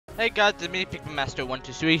Hey guys, it's me,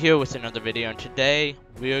 Master123 here with another video, and today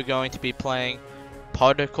we are going to be playing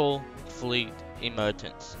Particle Fleet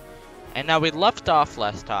Emergence. And now we left off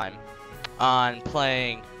last time on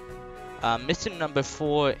playing mission number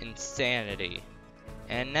 4, Insanity.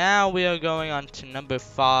 And now we are going on to number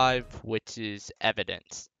 5, which is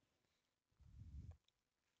Evidence.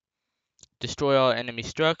 Destroy all enemy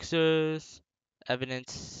structures,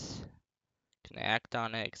 evidence, can act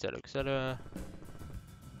on it, etc, etc.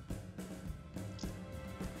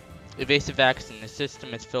 Evasive acts in the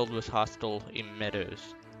system is filled with hostile emitters.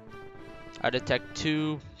 I detect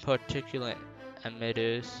 2 particulate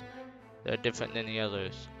emitters that are different than the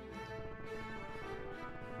others.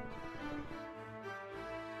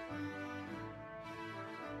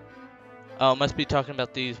 Oh, must be talking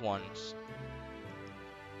about these ones.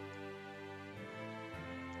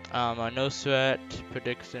 A no threat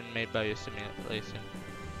prediction made by your simulation.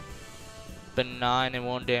 Benign and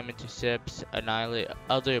won't damage your ships. Annihilate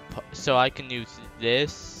other so I can use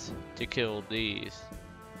this to kill these.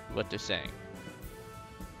 What they're saying.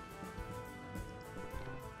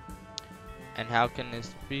 And how can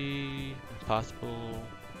this be possible?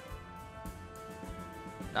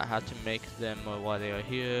 Not how to make them or why they are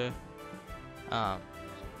here.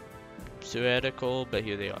 Theoretical, but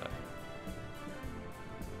here they are.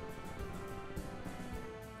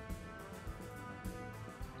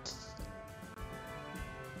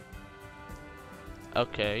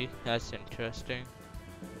 Okay, that's interesting.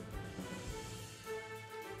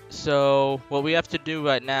 So what we have to do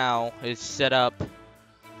right now is set up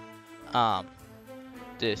our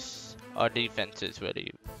defenses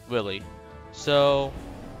really. So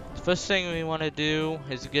the first thing we want to do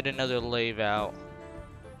is get another lave out,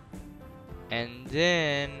 and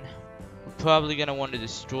then we're probably gonna want a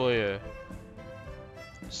destroyer.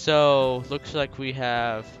 So looks like we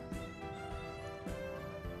have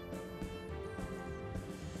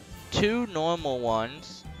 2 normal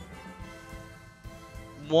ones,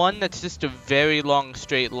 one that's just a very long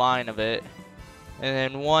straight line of it,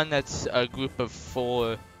 and then one that's a group of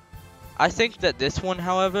 4. I think that this one,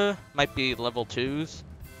 however, might be level 2s.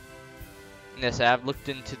 Yes, I've looked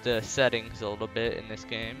into the settings a little bit in this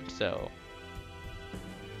game, so.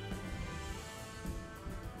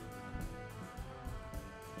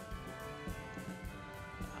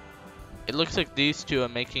 It looks like these 2 are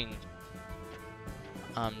making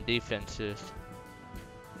defenses.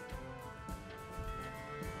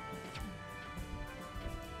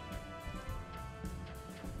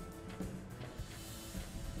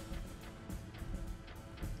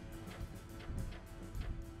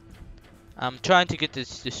 I'm trying to get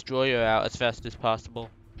this destroyer out as fast as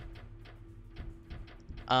possible.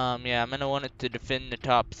 Yeah, I'm gonna want it to defend the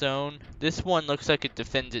top zone. This one looks like it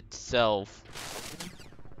defends itself.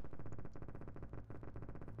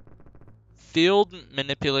 Field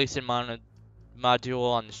manipulation module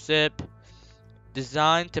on the ship.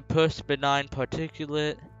 Designed to push benign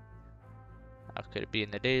particulate. How could it be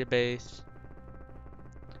in the database?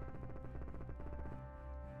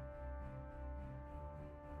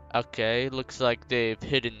 Okay, looks like they've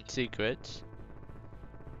hidden secrets.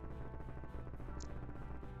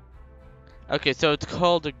 Okay, so it's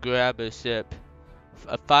called a grabber ship.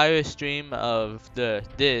 A fire stream of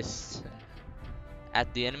this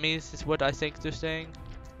at the enemies is what I think they're saying.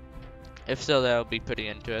 If so, that'll be pretty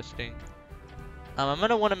interesting. I'm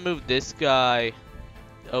gonna want to move this guy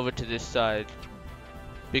over to this side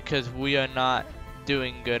because we are not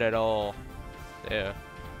doing good at all there.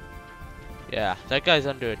 Yeah, that guy's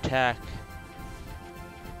under attack.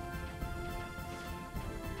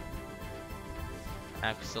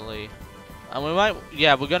 Actually,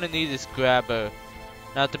 we're gonna need this grabber.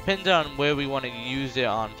 Now it depends on where we want to use it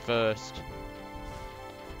on first.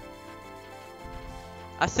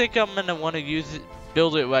 I think I'm gonna want to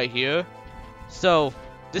build it right here. So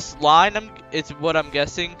this line is what I'm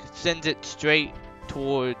guessing sends it straight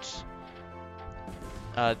towards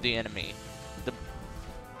the enemy.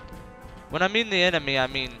 When I mean the enemy, I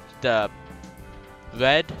mean the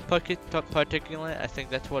red particulate. I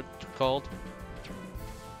think that's what it's called.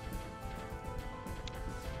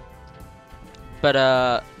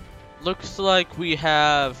 But looks like we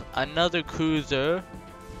have another cruiser,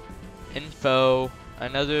 info,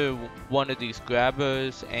 another one of these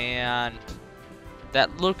grabbers, and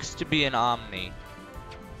that looks to be an Omni.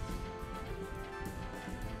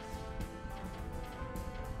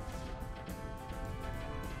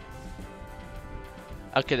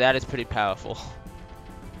 Okay, that is pretty powerful.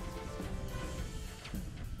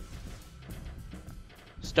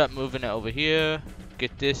 Start moving it over here.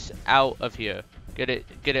 Get this out of here. Get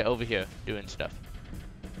it over here doing stuff.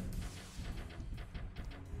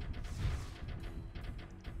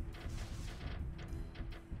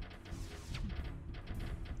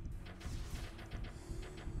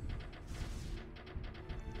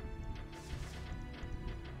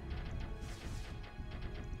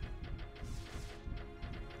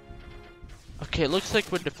 Okay, looks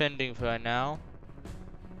like we're defending for right now.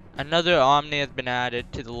 Another Omni has been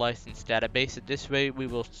added to the license database. At this rate, we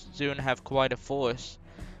will soon have quite a force.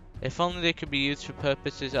 If only they could be used for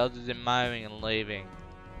purposes other than miring and laving.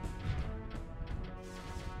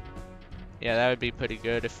 Yeah, that would be pretty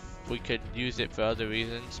good if we could use it for other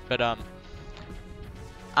reasons. But I'm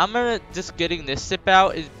gonna just getting this ship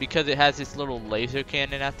out is because it has this little laser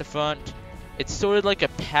cannon at the front. It's sort of like a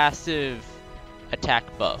passive attack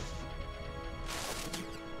buff.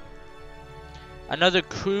 Another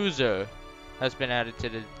cruiser has been added to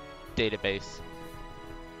the database.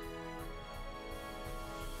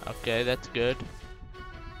 Okay, that's good.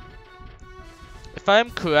 If I'm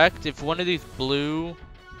correct, if one of these blue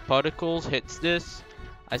particles hits this,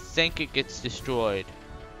 I think it gets destroyed.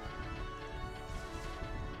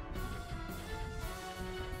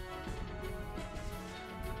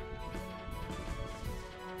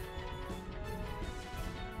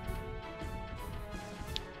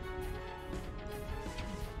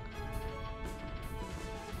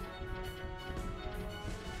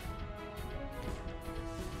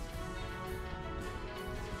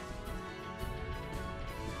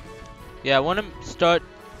 Yeah, I want to start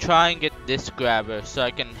trying to get this grabber so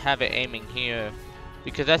I can have it aiming here,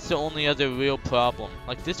 because that's the only other real problem.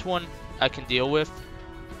 Like this one I can deal with,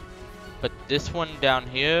 but this one down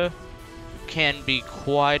here can be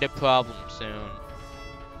quite a problem soon.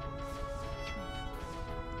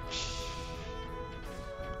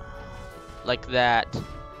 Like that.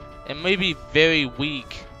 It may be very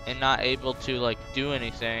weak and not able to like do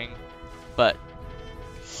anything, but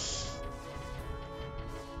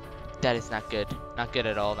that is not good. Not good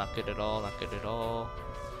at all, not good at all, not good at all.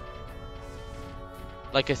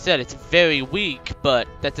 Like I said, it's very weak, but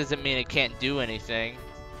that doesn't mean it can't do anything.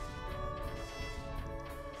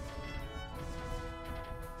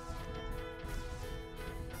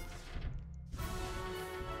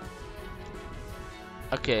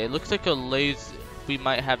 Okay, it looks like a laser. We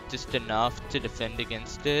might have just enough to defend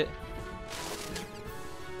against it.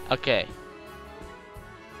 Okay.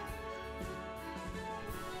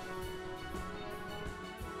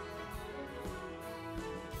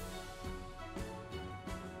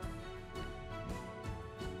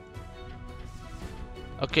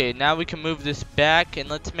 Okay, now we can move this back, and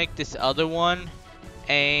let's make this other one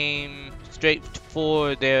aim straight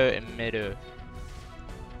for their emitter.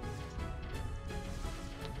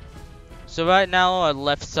 So right now our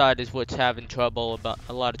left side is what's having trouble, about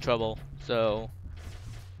a lot of trouble. So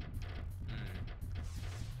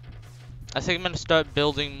I think I'm gonna start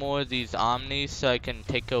building more of these Omnis so I can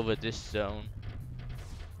take over this zone.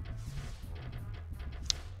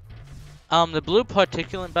 The blue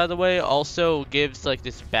particulate, by the way, also gives like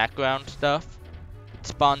this background stuff. It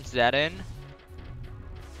spawns that in,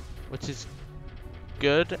 which is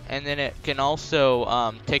good, and then it can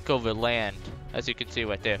also take over land, as you can see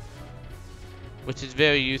right there, which is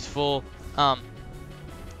very useful.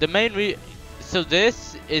 The main so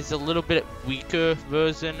this is a little bit weaker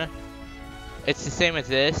version. It's the same as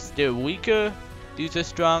this. They're weaker. These are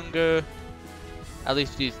stronger. At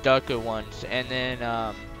least these darker ones, and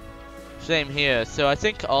then same here. So I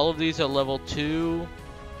think all of these are level 2.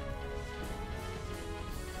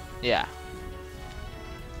 Yeah.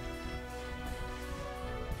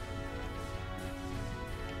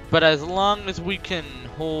 But as long as we can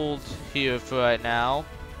hold here for right now,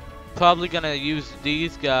 probably gonna use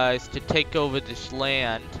these guys to take over this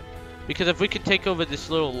land. Because if we can take over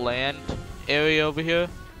this little land area over here,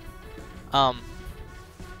 that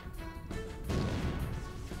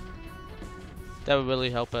would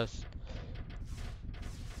really help us.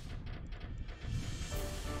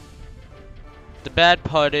 The bad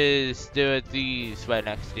part is there are these right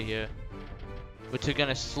next to here, which are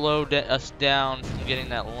gonna slow us down from getting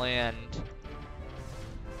that land.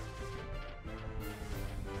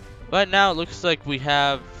 Right now it looks like we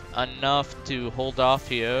have enough to hold off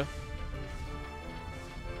here.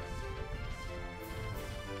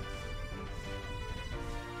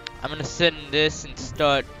 I'm gonna send this and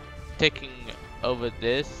start taking over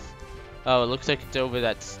this. Oh, it looks like it's over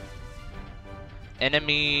that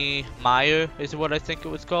enemy mire is what I think it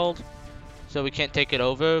was called. So we can't take it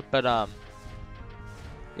over, but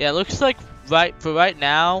yeah, it looks like for right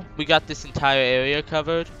now we got this entire area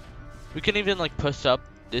covered. We can even like push up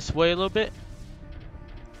this way a little bit.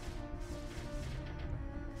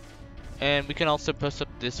 And we can also push up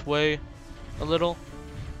this way a little.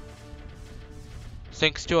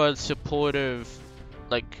 Thanks to our supportive,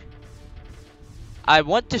 like, I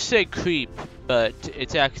want to say creep, but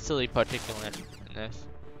it's actually particulate in this.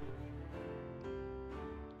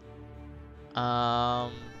 I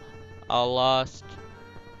lost.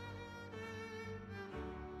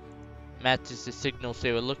 Matches the signals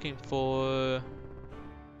they were looking for.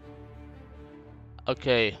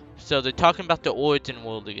 Okay, so they're talking about the origin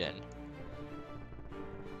world again.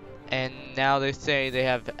 And now they say they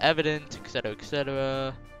have evidence, etc.,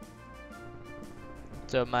 etc.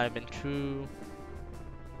 So it might have been true.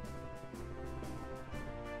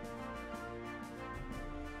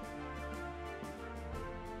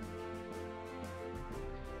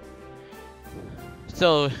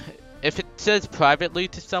 So, if it says privately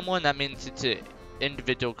to someone, that means it's an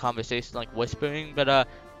individual conversation, like whispering. But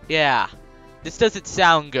yeah, this doesn't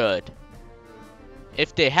sound good.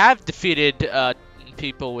 If they have defeated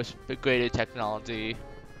people with greater technology,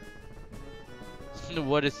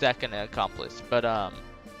 what is that gonna accomplish? But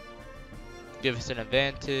give us an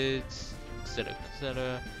advantage, etc.,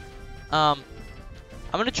 etc. I'm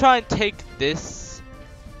gonna try and take this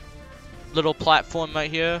little platform right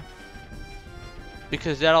here,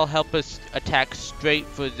 because that'll help us attack straight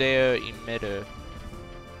for their emitter.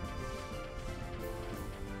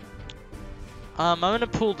 I'm gonna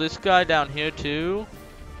pull this guy down here too,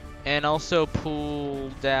 and also pull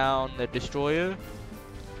down the destroyer.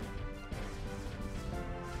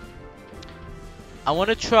 I want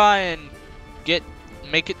to try and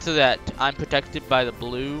make it so that I'm protected by the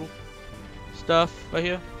blue stuff right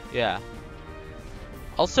here. Yeah.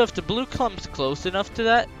 Also, if the blue comes close enough to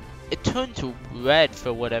that, it turns red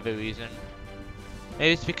for whatever reason.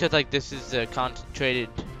 Maybe it's because like this is a concentrated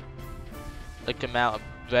like amount of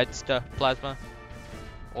red stuff, plasma,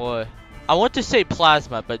 or I want to say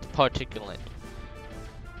plasma, but particulate.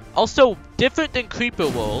 Also, different than Creeper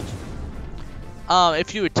World.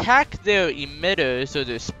 If you attack their emitters or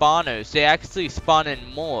their spawners, they actually spawn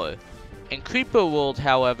in more. In Creeper World,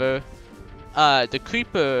 however, the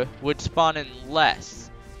creeper would spawn in less.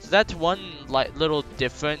 So that's one little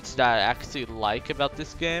difference that I actually like about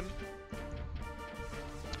this game.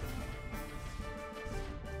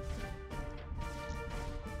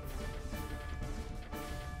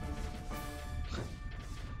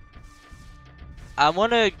 I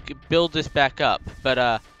want to build this back up,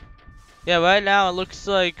 but yeah, right now it looks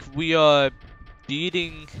like we are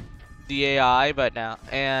beating the AI right now,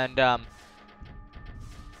 and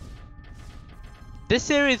this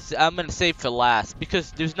series I'm gonna save for last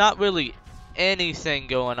because there's not really anything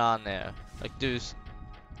going on there. Like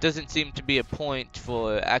doesn't seem to be a point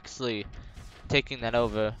for actually taking that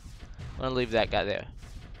over. I'm gonna leave that guy there.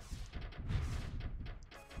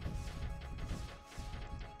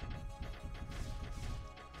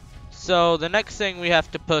 So the next thing we have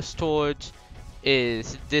to push towards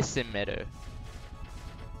is this emitter.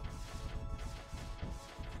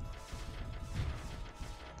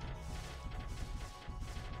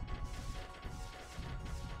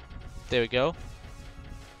 There we go.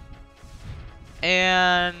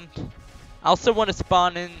 And I also want to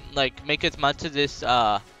spawn in, like, make as much of this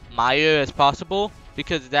mire as possible,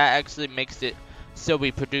 because that actually makes it so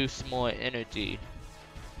we produce more energy.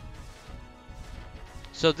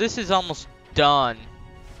 So this is almost done.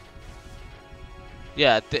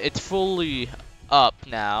 Yeah, it's fully up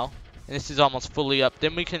now. And this is almost fully up.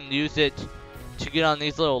 Then we can use it to get on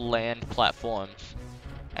these little land platforms.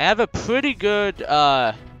 I have a pretty good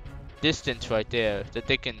distance right there that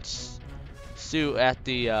they can shoot at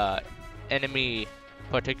the enemy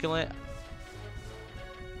particulate.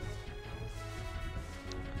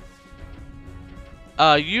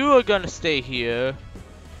 You are gonna stay here.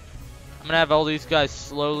 I'm gonna have all these guys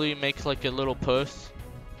slowly make like a little push,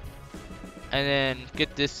 and then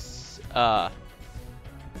get this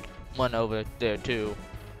one over there too.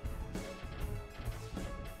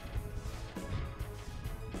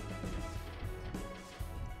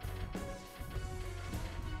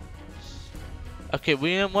 Okay,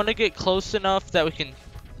 we want to get close enough that we can.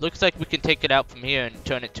 Looks like we can take it out from here and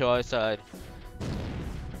turn it to our side.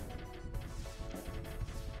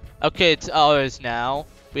 Okay, it's ours now.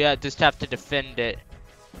 We just have to defend it.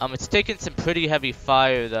 It's taking some pretty heavy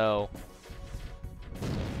fire though.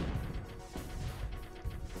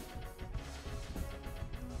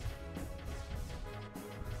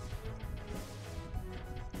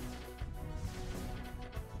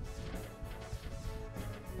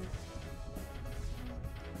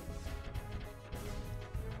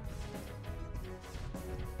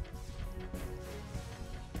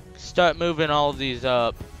 Start moving all of these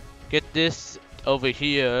up. Get this over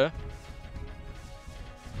here.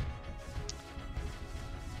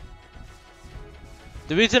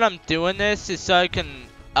 The reason I'm doing this is so I can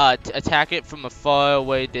attack it from a far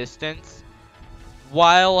away distance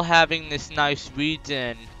while having this nice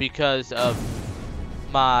region because of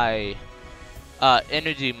my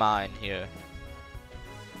energy mine here.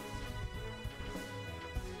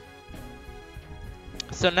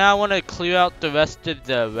 So now I want to clear out the rest of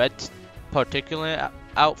the red particulate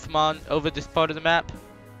out from on over this part of the map.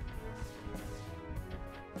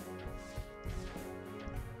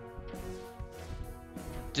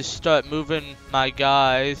 Just start moving my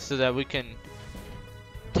guys so that we can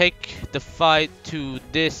take the fight to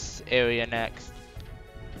this area next.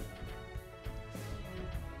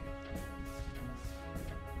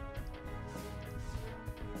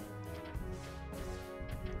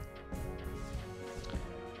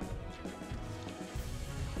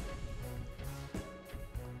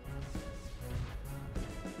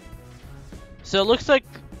 So it looks like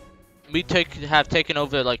we have taken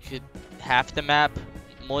over like half the map,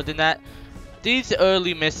 more than that. These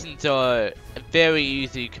early missions are very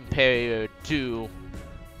easy compared to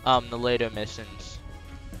the later missions.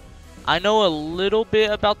 I know a little bit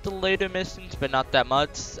about the later missions, but not that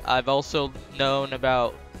much. I've also known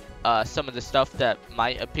about some of the stuff that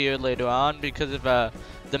might appear later on because of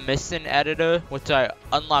the mission editor, which I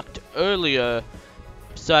unlocked earlier,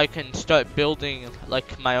 so I can start building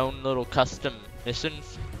like my own little custom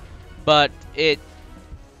missions. But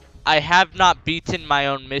I have not beaten my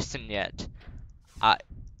own mission yet.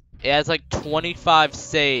 It has like 25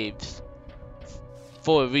 saves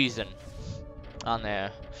for a reason on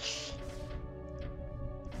there.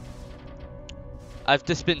 I've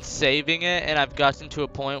just been saving it, and I've gotten to a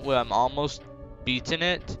point where I'm almost beaten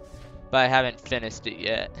it, but I haven't finished it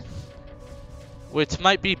yet. Which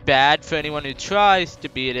might be bad for anyone who tries to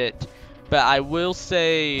beat it, but I will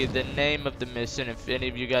say the name of the mission if any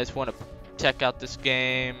of you guys want to check out this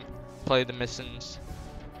game, play the missions.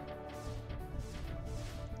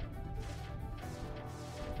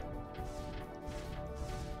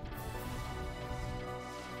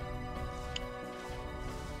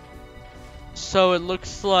 So it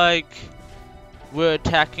looks like we're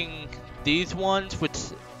attacking these ones, which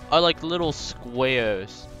are like little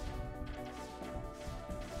squares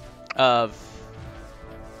of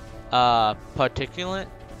particulate.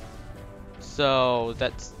 So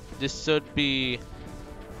this shouldn't be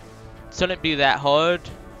that hard.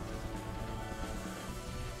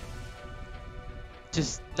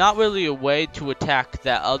 Just not really a way to attack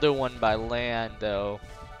that other one by land though.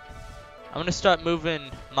 I'm gonna start moving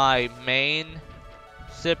my main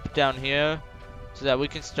ship down here so that we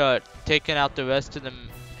can start taking out the rest of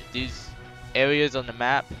these areas on the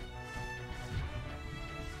map.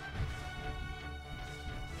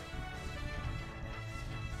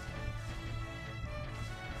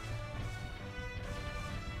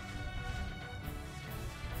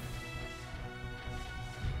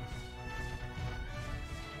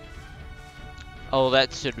 Oh,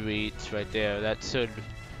 that should reach right there. That should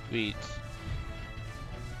reach.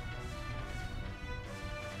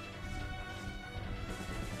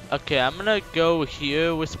 Okay, I'm gonna go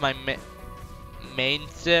here with my main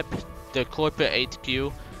ship, the corporate HQ.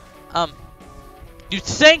 You'd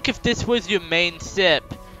think if this was your main ship,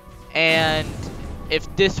 and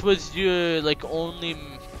if this was your like only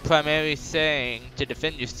primary thing to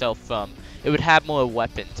defend yourself from, it would have more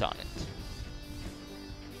weapons on it.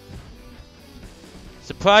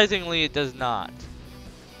 Surprisingly, it does not.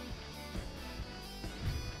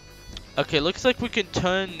 Okay, looks like we can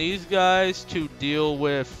turn these guys to deal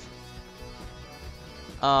with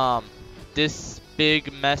this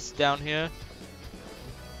big mess down here.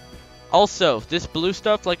 Also, this blue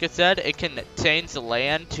stuff, like I said, it can change the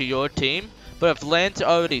land to your team, but if land's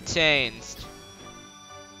already changed,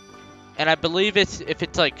 and I believe if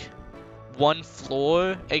it's like one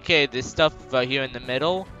floor, aka this stuff right here in the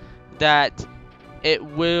middle, that it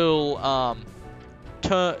will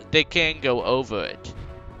they can go over it.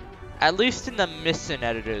 At least in the mission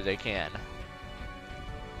editor they can.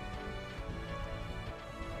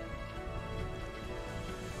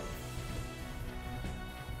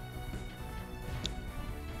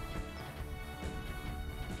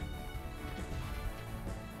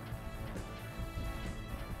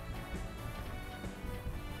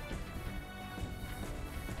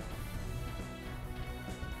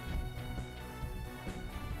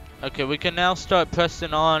 Okay, we can now start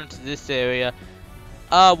pressing on to this area.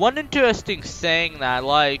 One interesting saying that I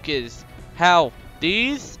like is how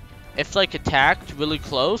these, if like attacked really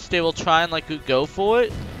close, they will try and like go for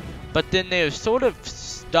it, but then they're sort of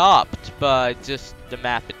stopped by just the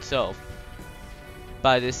map itself,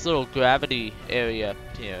 by this little gravity area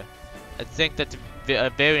here. I think that's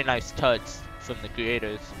a very nice touch from the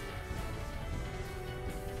creators.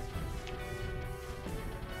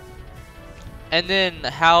 And then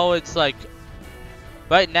how it's like,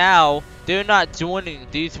 right now, they're not joining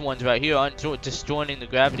these ones right here, aren't just joining the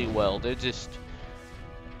gravity well. They're just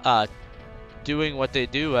doing what they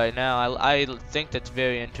do right now. I think that's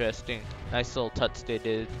very interesting. Nice little touch they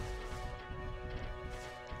did.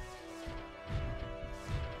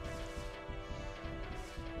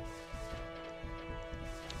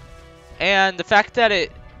 And the fact that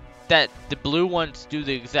the blue ones do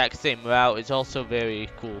the exact same route is also very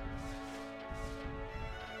cool.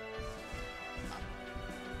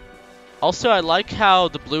 Also, I like how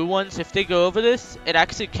the blue ones, if they go over this, it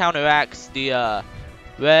actually counteracts the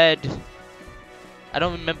red. I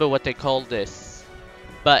don't remember what they called this,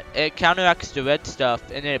 but it counteracts the red stuff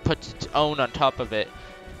and then it puts its own on top of it.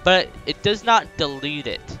 But it does not delete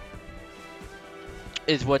it,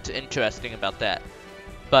 is what's interesting about that.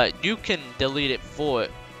 But you can delete it for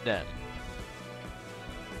them.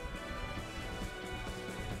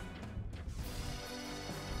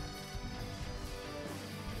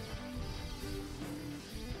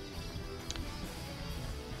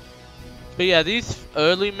 But yeah, these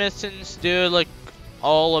early missions, they're like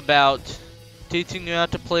all about teaching you how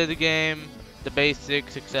to play the game, the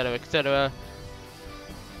basics, etc., etc.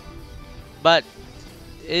 But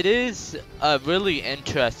it is a really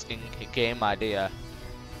interesting game idea.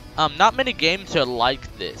 Not many games are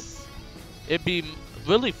like this. It'd be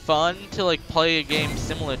really fun to like play a game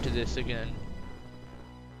similar to this again.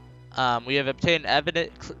 We have obtained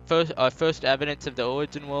our first evidence of the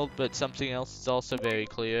origin world, but something else is also very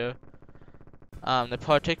clear. The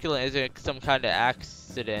particulate is some kind of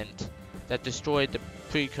accident that destroyed the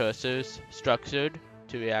precursors, structured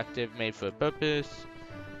to reactive, made for a purpose.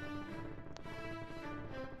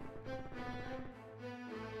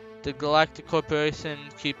 The Galactic Corporation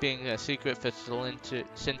keeping a secret for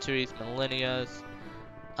centuries, millennia.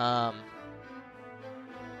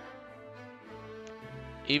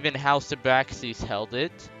 Even House Abraxas held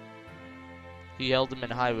it. He held them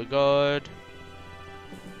in high regard.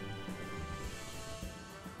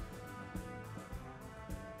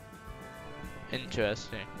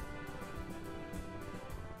 Interesting.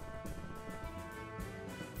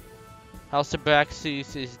 House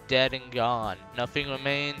Abraxas is dead and gone. Nothing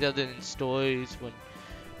remains other than stories when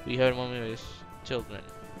we heard when we were children.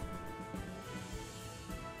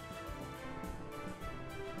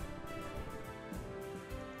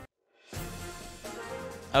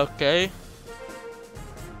 Okay.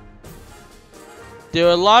 There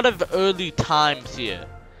are a lot of early times here.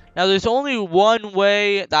 Now there's only one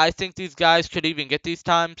way that I think these guys could even get these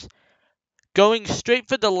times. Going straight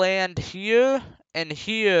for the land here and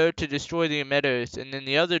here to destroy the emitters, and then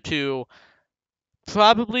the other two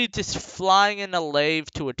probably just flying in a lathe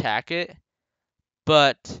to attack it.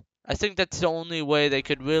 But I think that's the only way they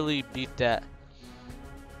could really beat that.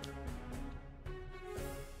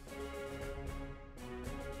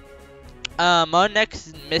 Our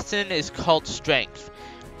next mission is called Strength.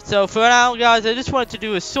 So for now, guys, I just wanted to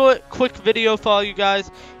do a short, quick video for all you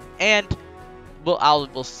guys, and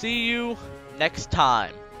we'll see you next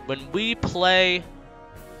time when we play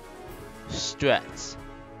Strats.